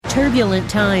Turbulent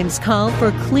times call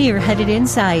for clear-headed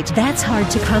insight. That's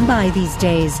hard to come by these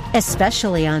days,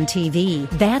 especially on TV.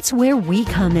 That's where we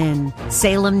come in.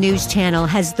 Salem News Channel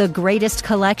has the greatest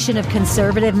collection of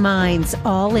conservative minds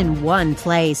all in one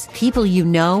place. People you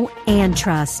know and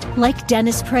trust, like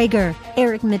Dennis Prager,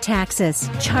 Eric Metaxas,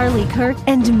 Charlie Kirk,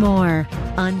 and more.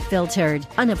 Unfiltered,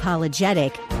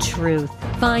 unapologetic truth.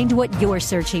 Find what you're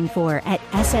searching for at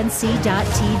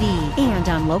snc.tv and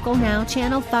on Local Now,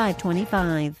 Channel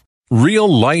 525.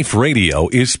 Real Life Radio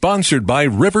is sponsored by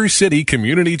River City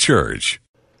Community Church.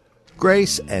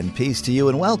 Grace and peace to you,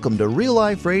 and welcome to Real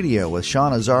Life Radio with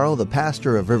Sean Azzaro, the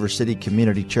pastor of River City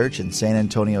Community Church in San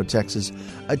Antonio, Texas,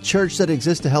 a church that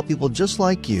exists to help people just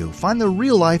like you find the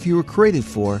real life you were created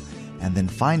for and then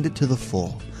find it to the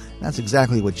full. That's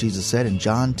exactly what Jesus said in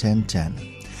John 10:10.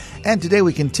 And today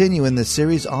we continue in this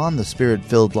series on the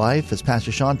Spirit-filled life as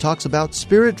Pastor Sean talks about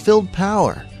Spirit-filled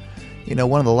power. You know,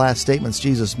 one of the last statements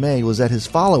Jesus made was that his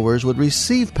followers would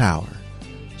receive power.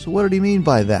 So what did he mean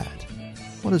by that?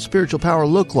 What does spiritual power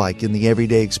look like in the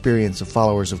everyday experience of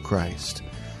followers of Christ?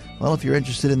 Well, if you're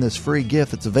interested in this free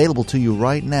gift that's available to you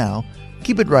right now,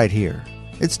 keep it right here.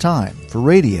 It's time for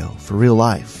Radio for Real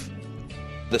Life.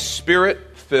 The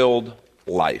Spirit-filled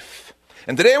life.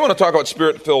 And today I want to talk about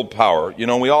Spirit-filled power. You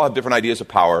know, we all have different ideas of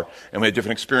power, and we have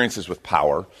different experiences with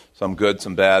power. Some good,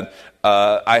 some bad.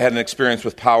 I had an experience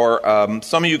with power.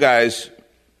 Some of you guys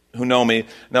who know me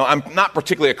know I'm not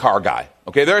particularly a car guy.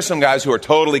 Okay, there are some guys who are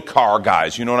totally car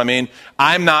guys. You know what I mean?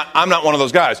 I'm not one of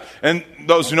those guys. And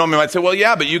those who know me might say, well,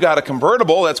 yeah, but you got a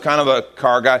convertible. That's kind of a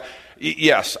car guy.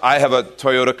 Yes, I have a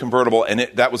Toyota convertible, and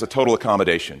that was a total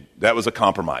accommodation. That was a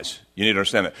compromise. You need to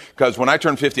understand that. Because when I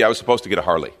turned 50, I was supposed to get a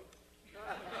Harley.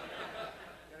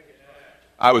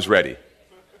 I was ready.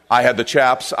 I had the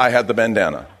chaps. I had the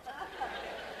bandana.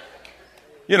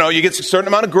 You know, you get a certain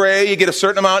amount of gray, you get a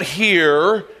certain amount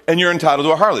here, and you're entitled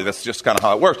to a Harley. That's just kind of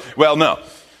how it works. Well, no.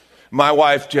 My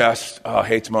wife just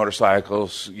hates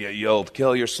motorcycles. You'll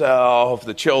kill yourself.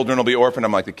 The children will be orphaned.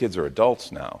 I'm like, the kids are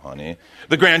adults now, honey.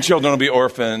 The grandchildren will be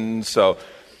orphaned. So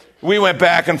we went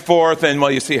back and forth, and, well,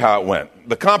 you see how it went.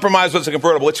 The compromise was a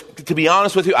convertible, which, to be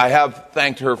honest with you, I have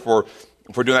thanked her for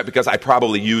doing that because I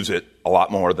probably use it a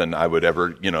lot more than I would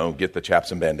ever, get the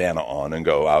chaps and bandana on and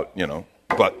go out,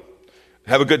 but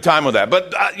have a good time with that.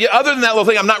 But other than that little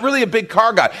thing, I'm not really a big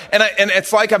car guy. And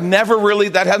it's like I've never really,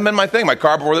 that hasn't been my thing. My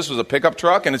car before this was a pickup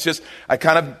truck, and it's just, I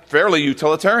kind of fairly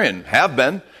utilitarian, have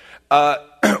been.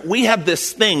 We have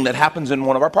this thing that happens in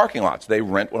one of our parking lots. They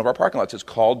rent one of our parking lots. It's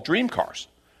called Dream Cars.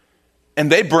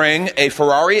 And they bring a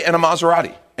Ferrari and a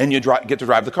Maserati, and you get to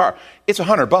drive the car. It's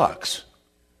 $100.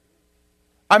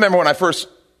 I remember when I first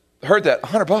heard that,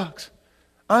 $100.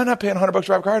 I'm not paying $100 to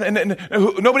drive a car, and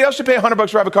nobody else should pay $100 to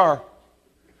drive a car.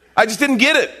 I just didn't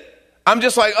get it. I'm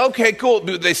just like, okay, cool.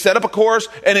 They set up a course,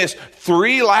 and it's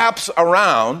 3 laps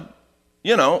around,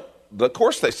 the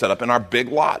course they set up in our big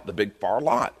lot, the big far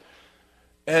lot.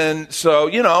 And so,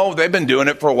 they've been doing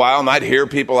it for a while, and I'd hear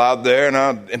people out there,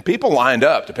 and people lined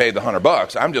up to pay the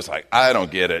 $100. I'm just like, I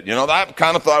don't get it. I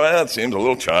kind of thought, it seems a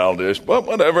little childish, but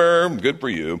whatever, good for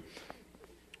you.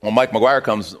 Well, Mike McGuire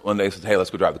comes one day and says, hey, let's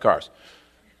go drive the cars.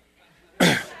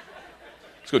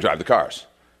 Let's go drive the cars.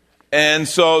 And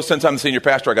so, since I'm the senior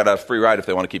pastor, I got a free ride if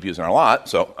they want to keep using our lot.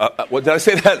 So, what did I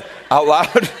say that out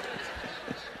loud?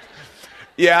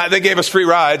 Yeah, they gave us free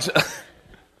rides.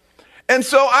 And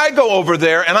so I go over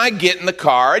there, and I get in the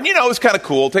car, and, it's kind of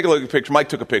cool. Take a look at the picture. Mike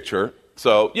took a picture.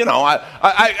 So,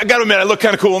 I got to admit, I look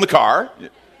kind of cool in the car.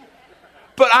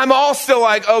 But I'm all still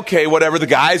like, okay, whatever. The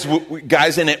guy's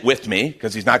in it with me,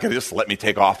 because he's not going to just let me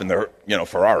take off in their,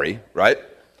 Ferrari, right?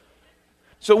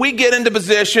 So we get into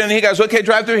position. He goes, okay,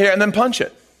 drive through here and then punch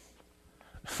it.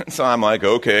 So I'm like,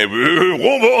 okay,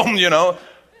 boom,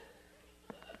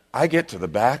 I get to the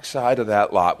back side of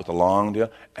that lot with the long deal,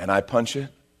 and I punch it.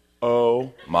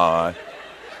 Oh, my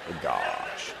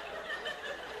gosh.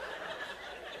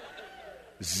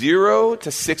 0 to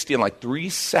 60 in like 3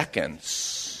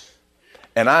 seconds.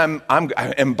 And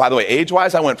and by the way,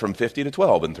 age-wise, I went from 50 to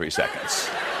 12 in 3 seconds.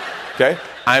 Okay?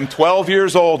 I'm 12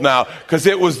 years old now because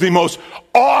it was the most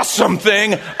awesome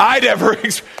thing I'd ever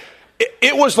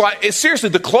It was like, seriously,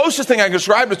 the closest thing I can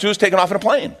describe it to is taking off in a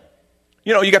plane.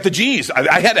 You got the G's.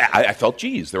 I felt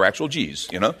G's. They were actual G's,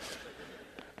 And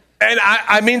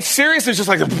I mean, seriously, it's just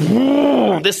like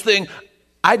this thing.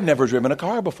 I'd never driven a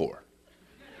car before.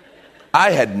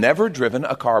 I had never driven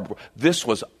a car before. This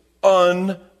was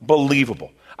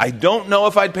unbelievable. I don't know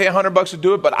if I'd pay $100 to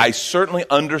do it, but I certainly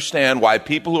understand why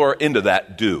people who are into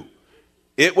that do.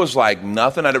 It was like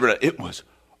nothing I'd ever done. It was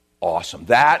awesome.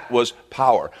 That was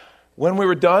power. When we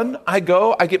were done, I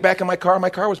get back in my car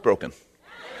was broken.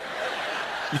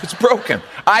 It's broken.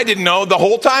 I didn't know the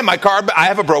whole time I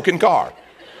have a broken car.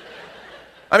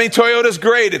 I mean, Toyota's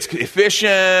great. It's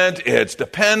efficient. It's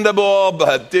dependable.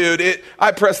 But, dude,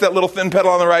 I press that little thin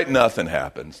pedal on the right, nothing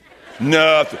happens.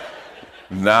 Nothing.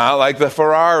 Not like the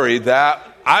Ferrari.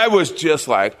 I was just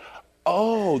like,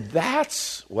 oh,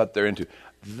 that's what they're into.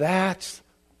 That's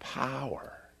power.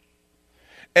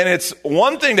 And it's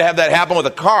one thing to have that happen with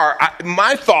a car.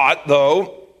 My thought,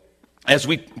 though, as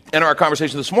we enter our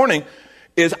conversation this morning,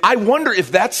 is I wonder if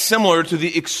that's similar to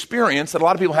the experience that a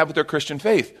lot of people have with their Christian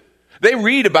faith. They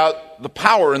read about the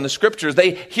power in the scriptures.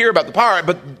 They hear about the power,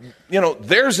 but,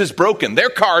 theirs is broken. Their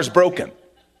car is broken.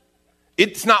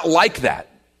 It's not like that.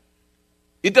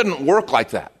 It doesn't work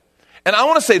like that. And I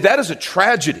want to say that is a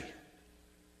tragedy.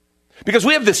 Because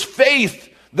we have this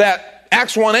faith that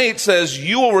Acts 1:8 says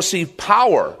you will receive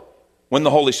power when the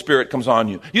Holy Spirit comes on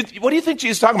you. What do you think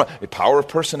Jesus is talking about? A power of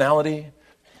personality?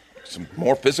 Some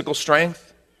more physical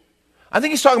strength? I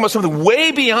think he's talking about something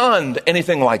way beyond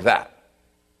anything like that.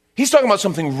 He's talking about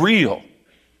something real.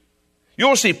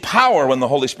 You'll receive power when the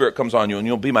Holy Spirit comes on you, and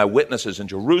you'll be my witnesses in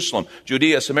Jerusalem,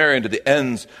 Judea, Samaria, and to the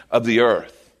ends of the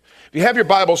earth. If you have your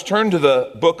Bibles, turn to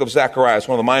the book of Zechariah. It's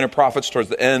one of the minor prophets towards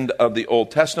the end of the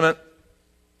Old Testament.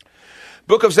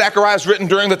 Book of Zechariah is written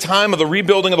during the time of the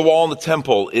rebuilding of the wall and the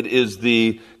temple. It is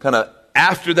the kind of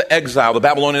after the exile, the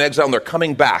Babylonian exile, and they're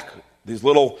coming back. These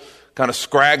little kind of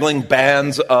scraggling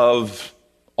bands of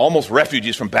almost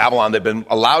refugees from Babylon. They've been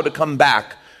allowed to come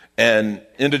back and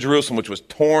into Jerusalem, which was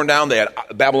torn down. The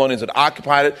Babylonians had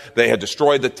occupied it. They had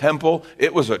destroyed the temple.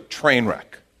 It was a train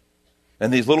wreck.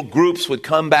 And these little groups would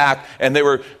come back, and they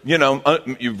were,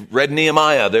 you've read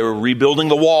Nehemiah, they were rebuilding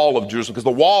the wall of Jerusalem because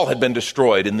the wall had been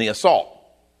destroyed in the assault.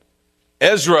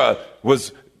 Ezra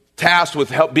was tasked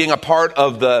with being a part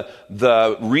of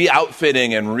the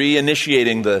re-outfitting and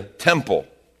reinitiating the temple.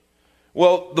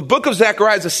 Well, the book of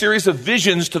Zechariah is a series of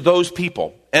visions to those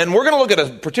people. And we're going to look at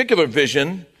a particular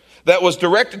vision that was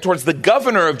directed towards the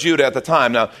governor of Judah at the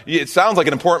time. Now, it sounds like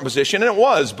an important position, and it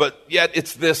was, but yet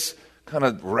it's this kind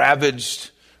of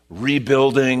ravaged,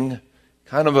 rebuilding,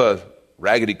 kind of a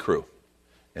raggedy crew.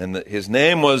 And his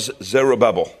name was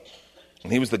Zerubbabel,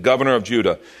 and he was the governor of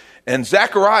Judah. And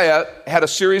Zechariah had a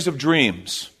series of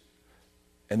dreams,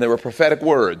 and there were prophetic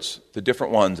words, the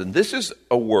different ones. And this is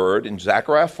a word in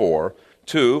Zechariah 4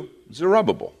 to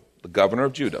Zerubbabel, the governor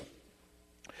of Judah.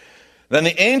 Then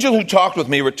the angel who talked with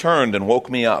me returned and woke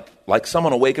me up, like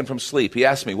someone awakened from sleep. He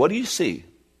asked me, "What do you see?"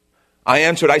 I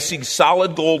answered, "I see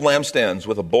solid gold lampstands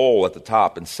with a bowl at the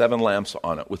top and 7 lamps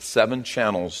on it, with 7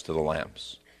 channels to the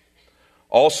lamps.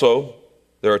 Also,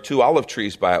 there are 2 olive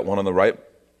trees by it, one on the right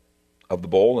of the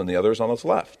bowl and the others on its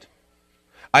left."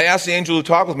 I asked the angel who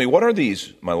talked with me, "What are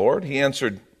these, my Lord?" He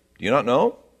answered, "Do you not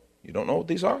know? You don't know what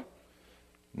these are?"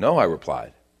 "No," I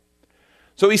replied.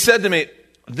 So he said to me,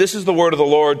 "This is the word of the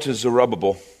Lord to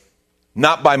Zerubbabel.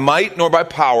 Not by might nor by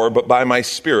power, but by my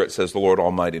Spirit, says the Lord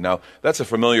Almighty." Now, that's a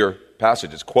familiar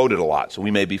passage. It's quoted a lot, so we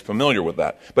may be familiar with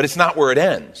that. But it's not where it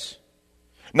ends.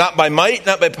 "Not by might,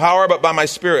 not by power, but by my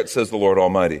Spirit, says the Lord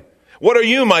Almighty. What are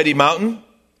you, mighty mountain?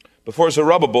 Before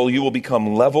Zerubbabel, you will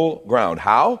become level ground."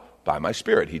 How? By my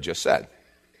Spirit, he just said.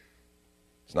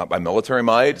 It's not by military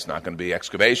might. It's not going to be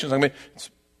excavations.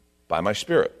 It's by my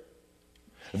Spirit.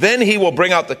 "Then he will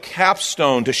bring out the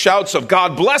capstone to shouts of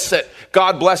God bless it,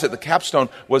 God bless it." The capstone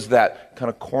was that kind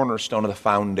of cornerstone of the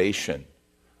foundation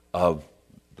of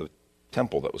the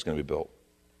temple that was going to be built.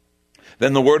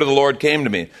 "Then the word of the Lord came to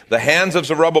me. The hands of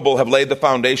Zerubbabel have laid the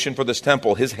foundation for this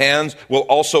temple. His hands will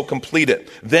also complete it.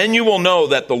 Then you will know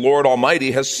that the Lord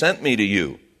Almighty has sent me to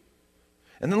you."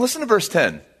 And then listen to verse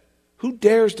 10. "Who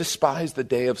dares despise the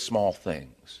day of small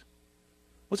things?"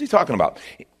 What's he talking about?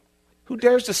 Who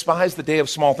dares despise the day of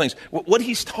small things? What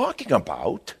he's talking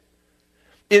about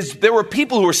is there were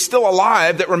people who are still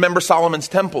alive that remember Solomon's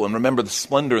temple and remember the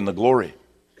splendor and the glory.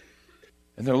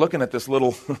 And they're looking at this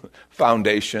little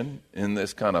foundation in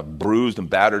this kind of bruised and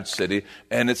battered city,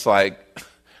 and it's like,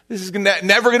 this is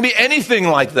never going to be anything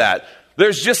like that.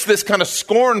 There's just this kind of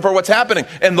scorn for what's happening.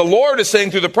 And the Lord is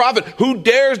saying through the prophet, who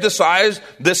dares despise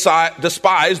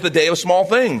the day of small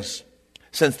things?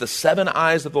 Since the 7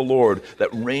 eyes of the Lord that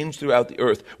range throughout the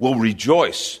earth will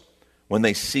rejoice when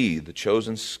they see the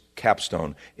chosen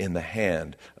capstone in the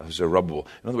hand of Zerubbabel.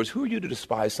 In other words, who are you to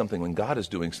despise something when God is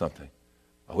doing something?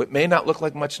 Oh, it may not look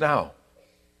like much now,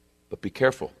 but be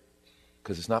careful,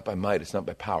 because it's not by might, it's not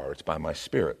by power, it's by my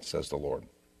Spirit, says the Lord.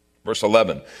 Verse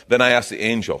 11, "Then I asked the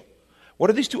angel, what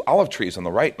are these 2 olive trees on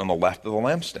the right and on the left of the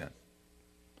lampstand?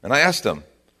 And I asked him,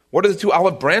 what are the 2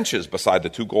 olive branches beside the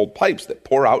 2 gold pipes that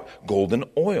pour out golden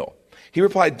oil? He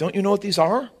replied, don't you know what these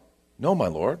are? No, my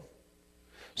Lord.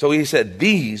 So he said,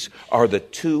 these are the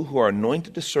two who are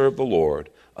anointed to serve the Lord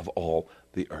of all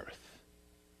the earth.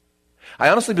 I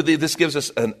honestly believe this gives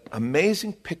us an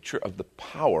amazing picture of the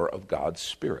power of God's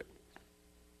Spirit.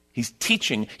 He's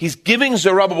teaching, he's giving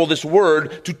Zerubbabel this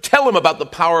word to tell him about the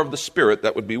power of the Spirit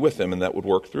that would be with him and that would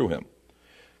work through him.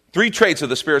 3 traits of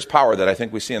the Spirit's power that I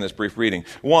think we see in this brief reading.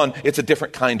 1, it's a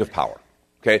different kind of power.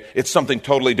 Okay, it's something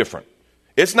totally different.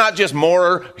 It's not just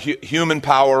more human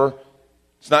power.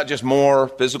 It's not just more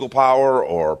physical power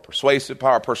or persuasive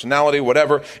power, personality,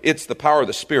 whatever. It's the power of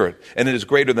the Spirit. And it is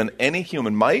greater than any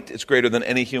human might. It's greater than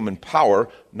any human power.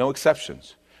 No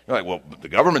exceptions. You're like, well, the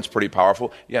government's pretty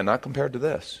powerful. Yeah, not compared to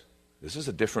this. This is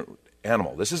a different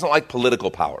animal. This isn't like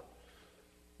political power.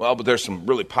 Well, but there's some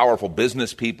really powerful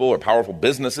business people or powerful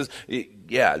businesses.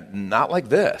 Yeah, not like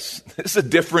this. This is a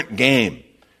different game.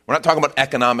 We're not talking about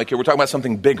economic here. We're talking about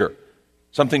something bigger,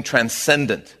 something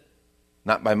transcendent.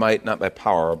 Not by might, not by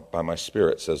power, by my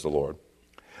Spirit, says the Lord.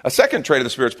 A second trait of the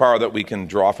Spirit's power that we can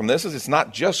draw from this is it's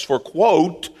not just for,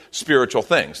 quote, spiritual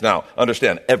things. Now,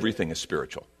 understand, everything is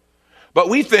spiritual. But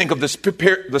we think of the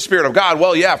Spirit of God,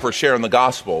 well, yeah, for sharing the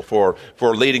gospel, for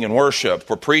leading in worship,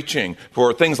 for preaching,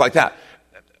 for things like that.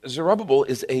 Zerubbabel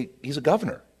he's a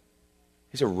governor.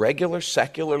 He's a regular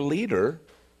secular leader.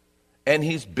 And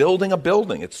he's building a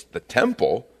building. It's the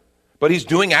temple, but he's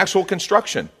doing actual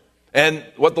construction. And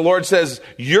what the Lord says,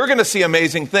 you're going to see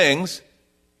amazing things.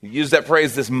 He used that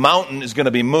phrase, this mountain is going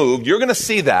to be moved. You're going to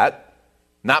see that,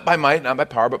 not by might, not by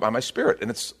power, but by my Spirit. And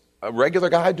it's a regular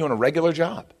guy doing a regular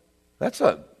job. That's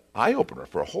an eye-opener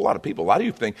for a whole lot of people. A lot of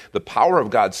you think the power of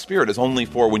God's Spirit is only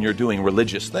for when you're doing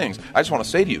religious things. I just want to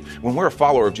say to you, when we're a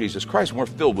follower of Jesus Christ, when we're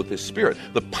filled with His Spirit,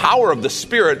 the power of the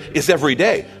Spirit is every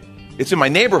day. It's in my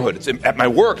neighborhood, it's at my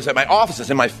work, it's at my office, it's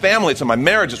in my family, it's in my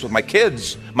marriage, it's with my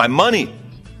kids, my money.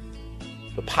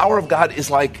 The power of God is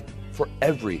like for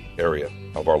every area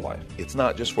of our life. It's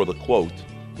not just for the, quote,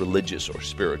 religious or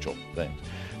spiritual things.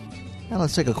 Now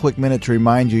let's take a quick minute to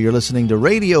remind you you're listening to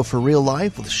Radio for Real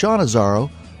Life with Sean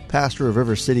Azzaro, pastor of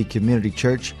River City Community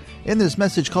Church, in this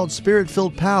message called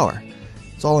Spirit-Filled Power.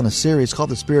 It's all in a series called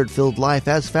The Spirit-Filled Life,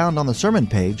 as found on the sermon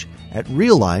page at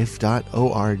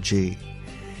reallife.org.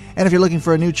 And if you're looking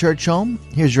for a new church home,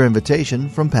 here's your invitation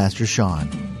from Pastor Sean.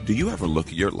 Do you ever look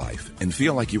at your life and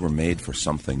feel like you were made for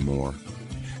something more?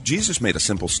 Jesus made a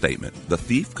simple statement. The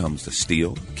thief comes to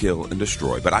steal, kill, and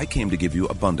destroy, but I came to give you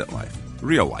abundant life,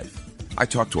 real life. I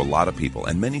talk to a lot of people,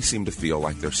 and many seem to feel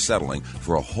like they're settling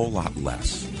for a whole lot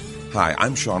less. Hi,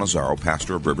 I'm Sean Azzaro,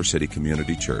 pastor of River City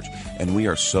Community Church, and we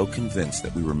are so convinced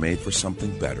that we were made for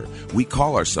something better. We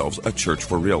call ourselves a church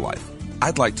for real life.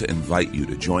 I'd like to invite you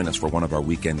to join us for one of our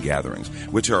weekend gatherings,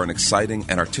 which are an exciting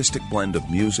and artistic blend of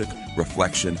music,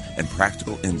 reflection, and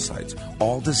practical insights,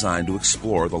 all designed to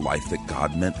explore the life that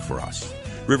God meant for us.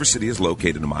 River City is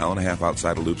located 1.5 miles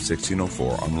outside of Loop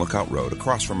 1604 on Lookout Road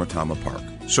across from Retama Park.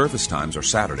 Service times are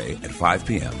Saturday at 5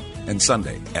 p.m. and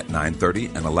Sunday at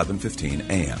 9:30 and 11:15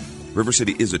 a.m. River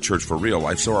City is a church for real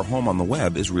life, so our home on the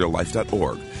web is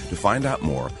reallife.org. To find out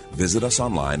more, visit us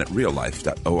online at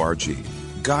reallife.org.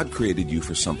 God created you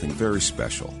for something very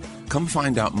special. Come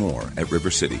find out more at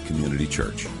River City Community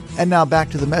Church. And now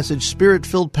back to the message,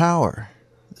 Spirit-Filled Power.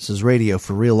 This is Radio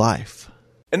for Real Life.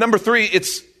 And number 3,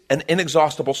 it's an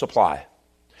inexhaustible supply.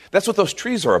 That's what those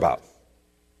trees are about.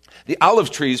 The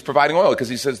olive tree is providing oil because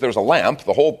he says there's a lamp.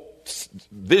 The whole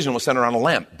vision was centered around a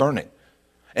lamp burning.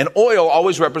 And oil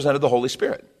always represented the Holy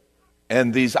Spirit.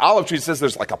 And these olive trees, says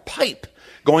there's like a pipe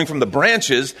going from the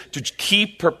branches to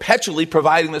keep perpetually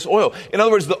providing this oil. In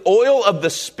other words, the oil of the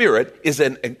Spirit is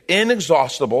an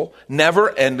inexhaustible,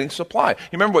 never-ending supply. You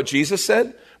remember what Jesus said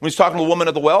when he's talking to the woman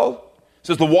at the well? He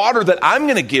says, the water that I'm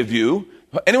going to give you,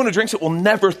 anyone who drinks it will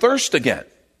never thirst again.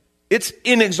 It's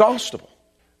inexhaustible.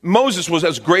 Moses was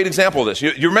a great example of this.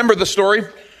 You remember the story?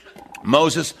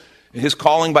 Moses, his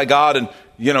calling by God, and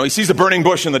he sees a burning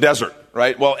bush in the desert,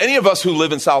 right? Well, any of us who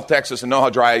live in South Texas and know how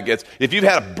dry it gets, if you've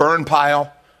had a burn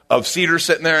pile of cedar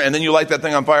sitting there and then you light that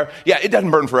thing on fire, yeah, it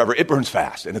doesn't burn forever. It burns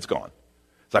fast and it's gone.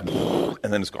 It's like,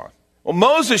 and then it's gone. Well,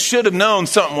 Moses should have known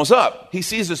something was up. He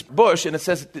sees this bush and it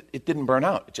says it didn't burn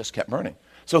out. It just kept burning.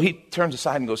 So he turns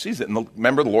aside and goes sees it. And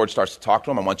remember, the Lord starts to talk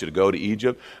to him. I want you to go to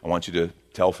Egypt. I want you to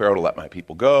tell Pharaoh to let my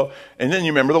people go. And then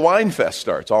you remember the wine fest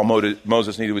starts. All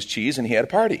Moses needed was cheese, and he had a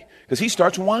party because he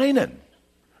starts whining.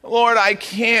 Lord, I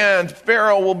can't.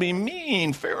 Pharaoh will be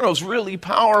mean. Pharaoh's really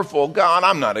powerful. God,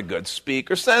 I'm not a good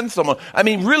speaker. Send someone. I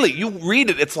mean, really, you read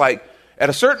it, it's like, at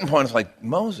a certain point, it's like,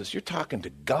 Moses, you're talking to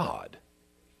God.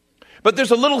 But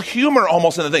there's a little humor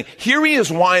almost in the thing. Here he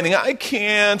is whining, I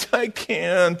can't.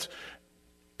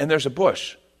 And there's a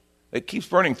bush that keeps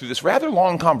burning through this rather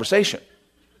long conversation.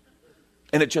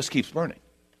 And it just keeps burning.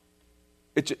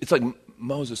 It's like,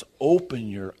 Moses, open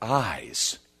your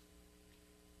eyes.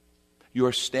 You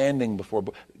are standing before...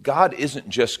 God isn't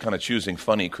just kind of choosing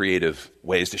funny, creative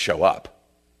ways to show up.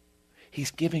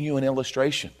 He's giving you an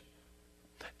illustration.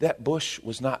 That bush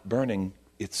was not burning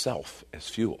itself as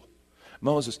fuel.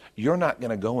 Moses, you're not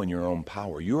going to go in your own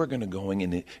power. You are going to go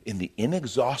in the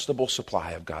inexhaustible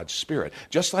supply of God's Spirit.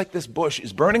 Just like this bush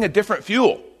is burning a different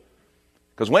fuel.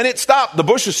 Because when it stopped, the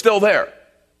bush is still there.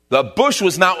 The bush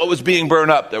was not what was being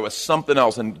burned up. There was something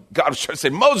else. And God was trying to say,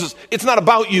 Moses, it's not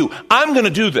about you. I'm going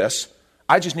to do this.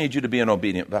 I just need you to be an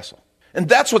obedient vessel. And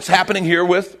that's what's happening here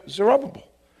with Zerubbabel.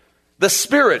 The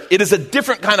Spirit, it is a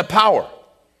different kind of power.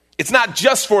 It's not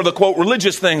just for the, quote,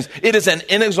 religious things. It is an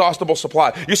inexhaustible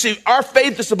supply. You see, our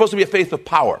faith is supposed to be a faith of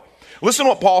power. Listen to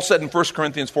what Paul said in 1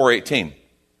 Corinthians 4:18.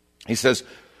 He says,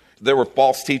 there were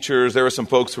false teachers. There were some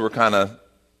folks who were kind of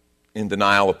in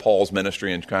denial of Paul's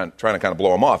ministry and trying to kind of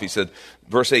blow him off. He said,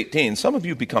 verse 18, some of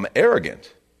you become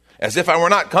arrogant, as if I were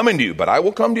not coming to you, but I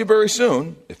will come to you very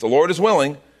soon, if the Lord is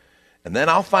willing. And then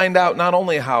I'll find out not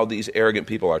only how these arrogant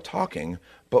people are talking,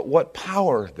 but what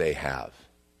power they have.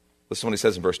 Listen to what he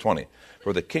says in verse 20.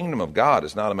 For the kingdom of God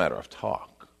is not a matter of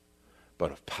talk,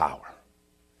 but of power.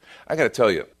 I got to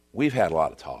tell you, we've had a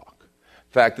lot of talk.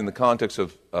 In fact, in the context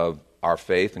of our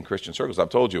faith in Christian circles, I've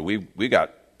told you, we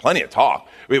got plenty of talk.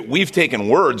 We've taken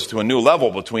words to a new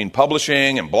level between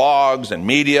publishing and blogs and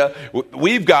media.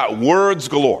 We've got words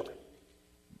galore.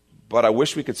 But I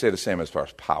wish we could say the same as far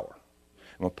as power.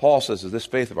 And what Paul says is this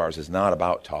faith of ours is not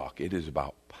about talk. It is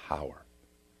about power.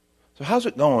 So how's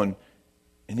it going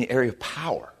in the area of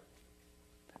power?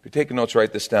 If you're taking notes,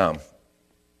 write this down.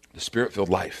 The Spirit-filled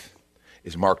life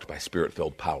is marked by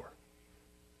Spirit-filled power.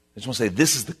 I just want to say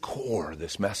this is the core of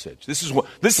this message. This is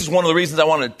one of the reasons I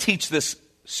want to teach this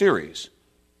series.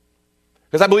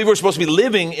 Because I believe we're supposed to be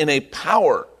living in a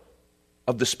power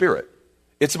of the Spirit.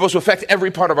 It's supposed to affect every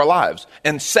part of our lives.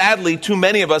 And sadly, too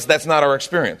many of us, that's not our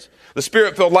experience. The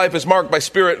Spirit-filled life is marked by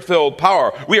Spirit-filled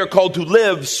power. We are called to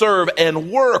live, serve,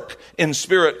 and work in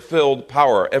Spirit-filled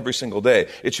power every single day.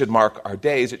 It should mark our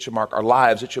days. It should mark our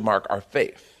lives. It should mark our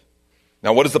faith.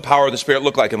 Now, what does the power of the Spirit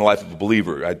look like in the life of a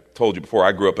believer? I told you before,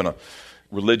 I grew up in a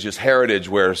religious heritage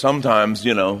where sometimes,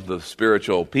 the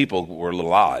spiritual people were a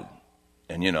little odd.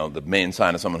 And, the main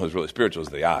sign of someone who's really spiritual is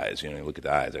the eyes. You look at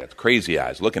the eyes. They got crazy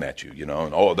eyes looking at you,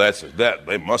 and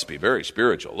they must be very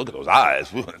spiritual. Look at those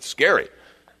eyes. Ooh, it's scary.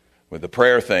 With the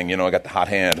prayer thing, I got the hot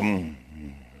hand.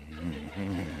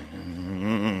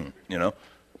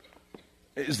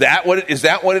 Is that what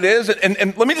it is?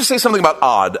 And let me just say something about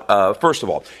odd, first of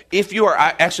all. If you are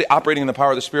actually operating in the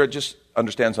power of the Spirit, just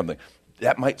understand something.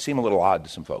 That might seem a little odd to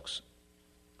some folks.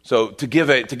 So to give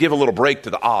a little break to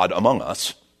the odd among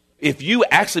us, if you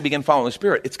actually begin following the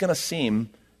Spirit, it's going to seem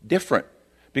different.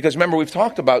 Because remember, we've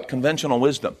talked about conventional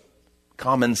wisdom,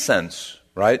 common sense,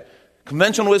 right?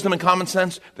 Conventional wisdom and common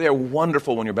sense, they are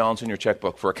wonderful when you're balancing your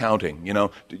checkbook for accounting.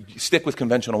 Stick with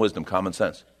conventional wisdom, common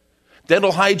sense.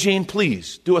 Dental hygiene,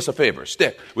 please, do us a favor.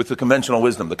 Stick with the conventional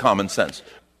wisdom, the common sense.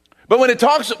 But when you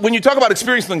talk about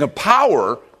experiencing the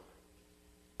power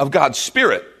of God's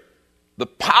Spirit, the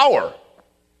power,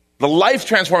 the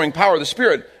life-transforming power of the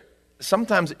Spirit,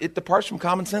 sometimes it departs from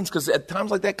common sense because at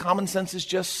times like that, common sense is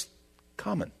just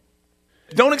common.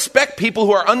 Don't expect people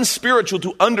who are unspiritual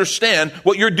to understand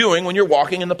what you're doing when you're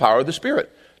walking in the power of the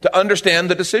Spirit, to understand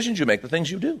the decisions you make, the things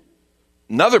you do.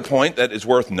 Another point that is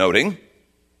worth noting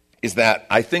is that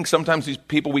I think sometimes these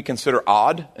people we consider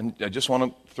odd, and I just want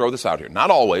to throw this out here, not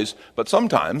always, but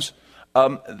sometimes,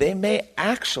 they may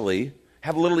actually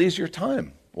have a little easier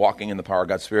time walking in the power of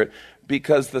God's Spirit,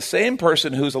 because the same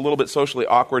person who's a little bit socially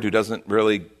awkward, who doesn't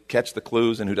really catch the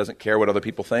clues and who doesn't care what other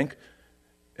people think,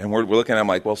 and we're looking at them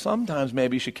like, well, sometimes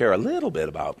maybe you should care a little bit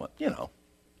about what, you know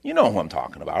who I'm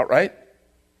talking about, right?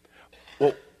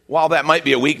 Well, while that might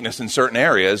be a weakness in certain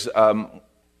areas,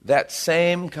 that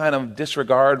same kind of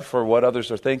disregard for what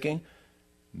others are thinking,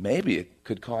 maybe it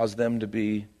could cause them to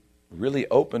be really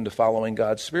open to following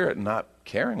God's Spirit and not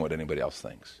caring what anybody else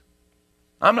thinks.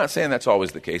 I'm not saying that's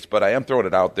always the case, but I am throwing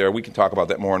it out there. We can talk about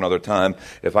that more another time.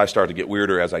 If I start to get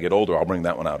weirder as I get older, I'll bring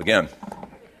that one out again.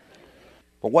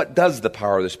 But what does the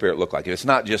power of the Spirit look like? If it's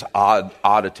not just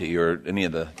oddity or any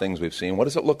of the things we've seen, what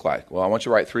does it look like? Well, I want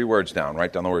you to write 3 words down.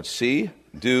 Write down the words see,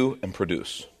 do, and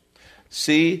produce.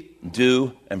 See,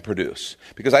 do, and produce.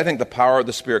 Because I think the power of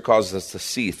the Spirit causes us to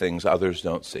see things others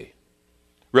don't see.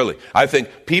 Really. I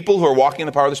think people who are walking in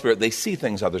the power of the Spirit, they see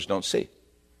things others don't see.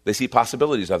 They see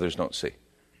possibilities others don't see.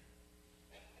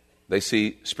 They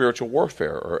see spiritual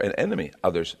warfare or an enemy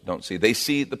others don't see. They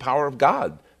see the power of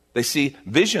God. They see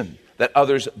vision that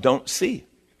others don't see.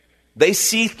 They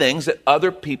see things that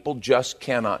other people just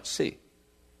cannot see.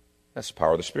 That's the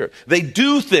power of the Spirit. They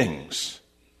do things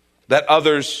that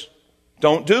others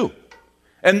don't do.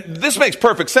 And this makes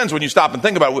perfect sense when you stop and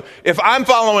think about it. If I'm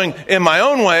following in my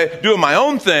own way, doing my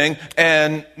own thing,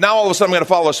 and now all of a sudden I'm going to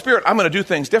follow the Spirit, I'm going to do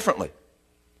things differently.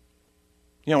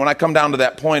 You know, when I come down to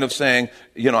that point of saying,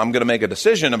 you know, I'm going to make a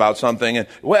decision about something, and,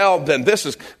 well, then this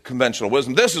is conventional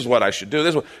wisdom. This is what I should do.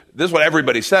 This is what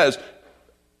everybody says.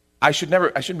 I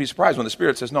shouldn't be surprised when the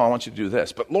Spirit says, no, I want you to do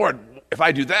this. But Lord, if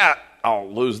I do that, I'll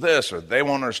lose this, or they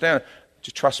won't understand it.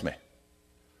 Just trust me.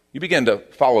 You begin to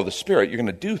follow the Spirit, you're going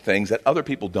to do things that other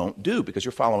people don't do because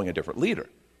you're following a different leader.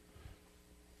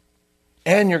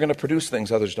 And you're going to produce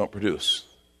things others don't produce.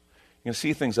 You're going to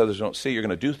see things others don't see. You're going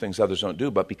to do things others don't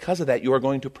do. But because of that, you are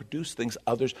going to produce things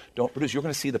others don't produce. You're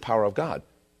going to see the power of God.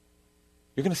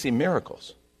 You're going to see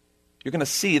miracles. You're going to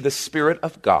see the Spirit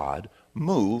of God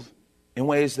move in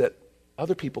ways that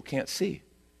other people can't see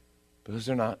because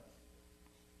they're not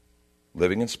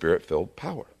living in Spirit-filled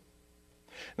power.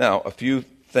 Now, a few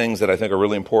things that I think are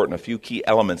really important, a few key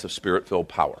elements of Spirit-filled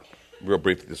power, real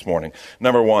briefly this morning.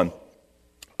 Number one,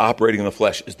 operating in the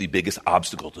flesh is the biggest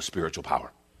obstacle to spiritual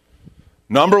power.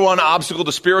 Number one obstacle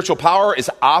to spiritual power is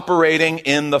operating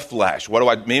in the flesh. What do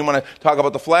I mean when I talk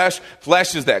about the flesh?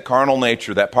 Flesh is that carnal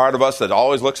nature, that part of us that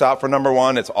always looks out for number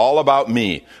one. It's all about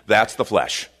me. That's the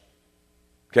flesh.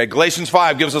 Okay, Galatians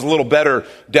 5 gives us a little better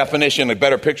definition, a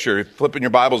better picture. Flip in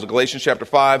your Bibles to Galatians chapter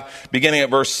 5, beginning at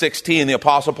verse 16. The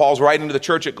Apostle Paul's writing to the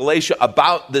church at Galatia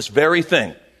about this very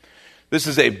thing. This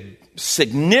is a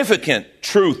significant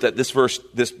truth that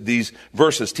these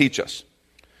verses teach us.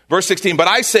 Verse 16, but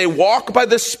I say, walk by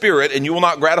the Spirit, and you will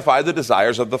not gratify the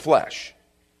desires of the flesh.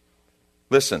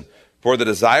 Listen, for the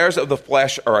desires of the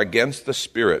flesh are against the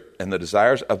Spirit, and the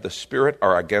desires of the Spirit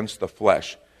are against the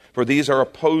flesh. For these are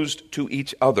opposed to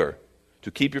each other to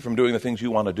keep you from doing the things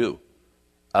you want to do.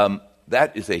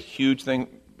 That is a huge thing.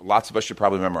 Lots of us should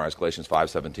probably memorize Galatians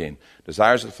 5:17.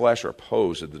 Desires of the flesh are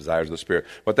opposed to the desires of the Spirit.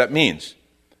 What that means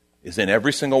is in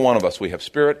every single one of us we have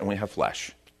spirit and we have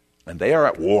flesh. And they are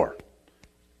at war.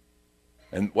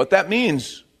 And what that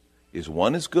means is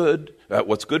one is good.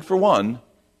 What's good for one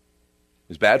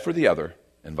is bad for the other,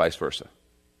 and vice versa.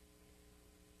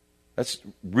 That's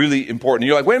really important.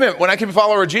 You're like, wait a minute, when I became a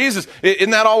follower of Jesus, isn't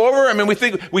that all over? I mean,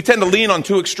 we tend to lean on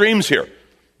two extremes here,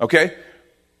 okay?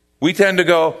 We tend to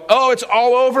go, oh, it's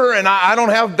all over, and I don't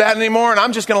have that anymore, and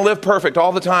I'm just going to live perfect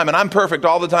all the time, and I'm perfect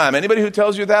all the time. Anybody who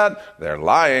tells you that, they're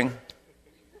lying,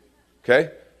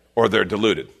 okay? Or they're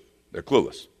deluded. They're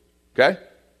clueless, okay?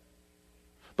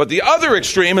 But the other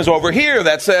extreme is over here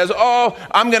that says, oh,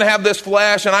 I'm going to have this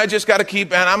flesh, and I just got to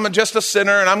keep, and I'm just a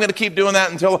sinner, and I'm going to keep doing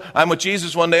that until I'm with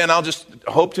Jesus one day, and I'll just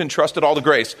hope to entrust it all to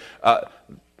grace.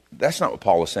 That's not what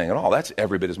Paul is saying at all. That's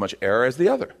every bit as much error as the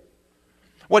other.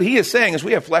 What he is saying is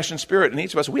we have flesh and spirit, and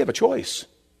each of us, we have a choice.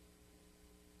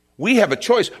 We have a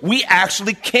choice. We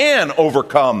actually can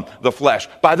overcome the flesh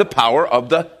by the power of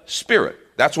the Spirit.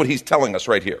 That's what he's telling us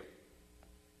right here.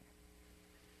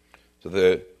 So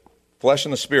the flesh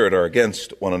and the Spirit are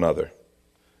against one another.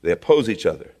 They oppose each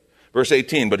other. Verse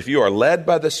 18, but if you are led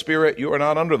by the Spirit, you are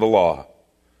not under the law.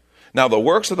 Now the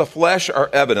works of the flesh are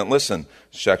evident. Listen,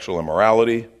 sexual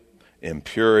immorality,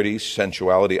 impurity,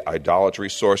 sensuality, idolatry,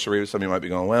 sorcery. Some of you might be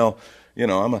going, well, you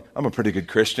know, I'm a pretty good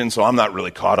Christian, so I'm not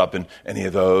really caught up in any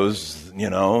of those. You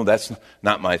know, that's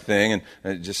not my thing.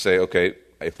 And just say, okay,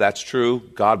 if that's true,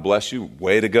 God bless you,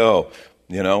 way to go.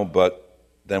 You know, but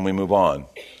then we move on.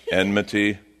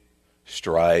 Enmity,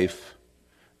 strife,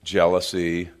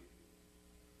 jealousy.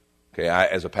 Okay,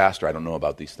 as a pastor, I don't know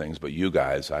about these things, but you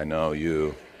guys, I know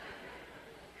you.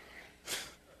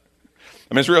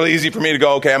 I mean, it's really easy for me to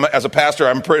go, okay, as a pastor,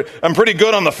 I'm pretty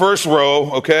good on the first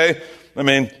row, okay? I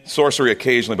mean, sorcery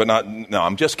occasionally, but no,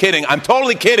 I'm just kidding. I'm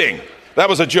totally kidding. That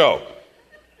was a joke.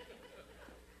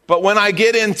 But when I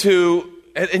get into,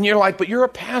 and you're like, but you're a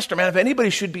pastor, man. If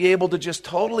anybody should be able to just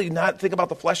totally not think about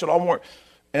the flesh at all more.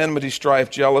 Enmity, strife,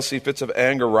 jealousy, fits of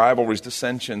anger, rivalries,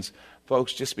 dissensions.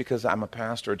 Folks, just because I'm a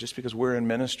pastor, or just because we're in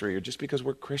ministry, or just because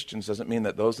we're Christians doesn't mean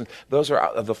that those are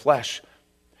out of the flesh.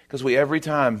 Because every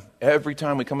time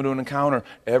we come into an encounter,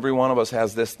 every one of us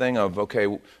has this thing of, okay,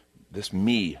 this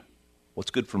me. What's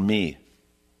good for me?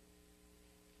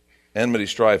 Enmity,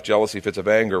 strife, jealousy, fits of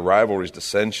anger, rivalries,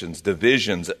 dissensions,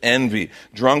 divisions, envy,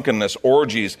 drunkenness,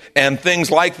 orgies, and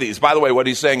things like these. By the way, what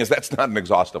he's saying is that's not an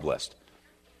exhaustive list.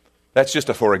 That's just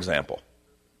a for example.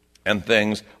 And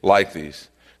things like these.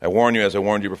 I warn you, as I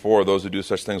warned you before, those who do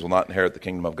such things will not inherit the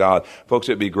kingdom of God. Folks,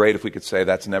 it would be great if we could say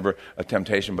that's never a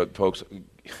temptation, but folks,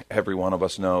 every one of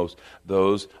us knows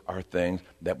those are things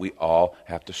that we all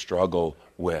have to struggle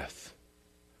with.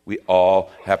 we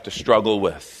all have to struggle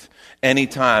with.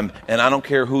 Anytime, and I don't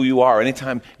care who you are,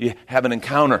 anytime you have an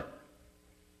encounter.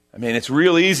 I mean, it's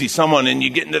real easy. And you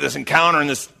get into this encounter and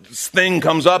this thing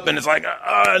comes up and it's like,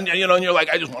 and you're like,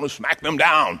 I just want to smack them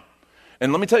down.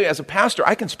 And let me tell you, as a pastor,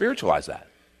 I can spiritualize that.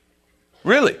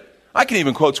 Really. I can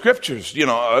even quote scriptures,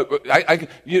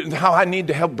 how I need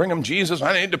to help bring them Jesus.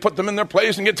 I need to put them in their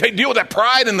place and deal with that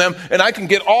pride in them. And I can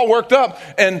get all worked up.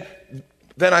 And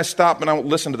then I stop and I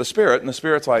listen to the Spirit. And the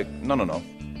Spirit's like, no.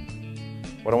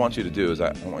 What I want you to do is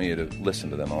I want you to listen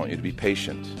to them. I want you to be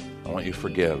patient. I want you to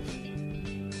forgive.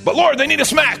 But Lord, they need a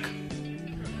smack.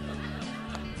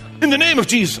 In the name of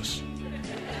Jesus.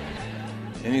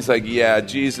 And he's like, yeah,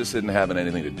 Jesus isn't having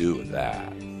anything to do with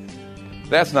that.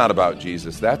 That's not about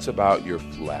Jesus. That's about your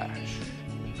flesh.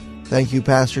 Thank you,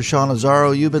 Pastor Sean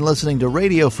Azzaro. You've been listening to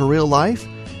Radio for Real Life.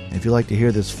 And if you'd like to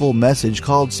hear this full message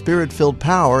called Spirit-Filled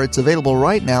Power, it's available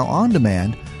right now on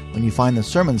demand when you find the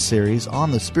sermon series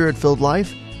on the Spirit-Filled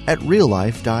Life at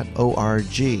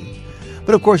reallife.org.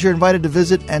 But of course, you're invited to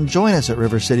visit and join us at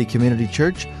River City Community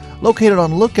Church, located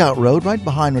on Lookout Road right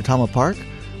behind Retama Park,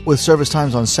 with service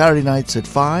times on Saturday nights at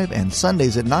 5 and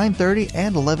Sundays at 9:30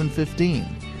 and 11:15.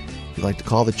 If you'd like to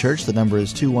call the church, the number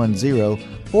is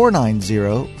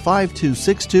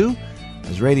 210-490-5262,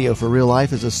 as Radio for Real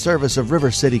Life is a service of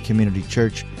River City Community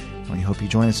Church. And we hope you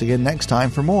join us again next time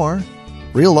for more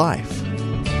Real Life.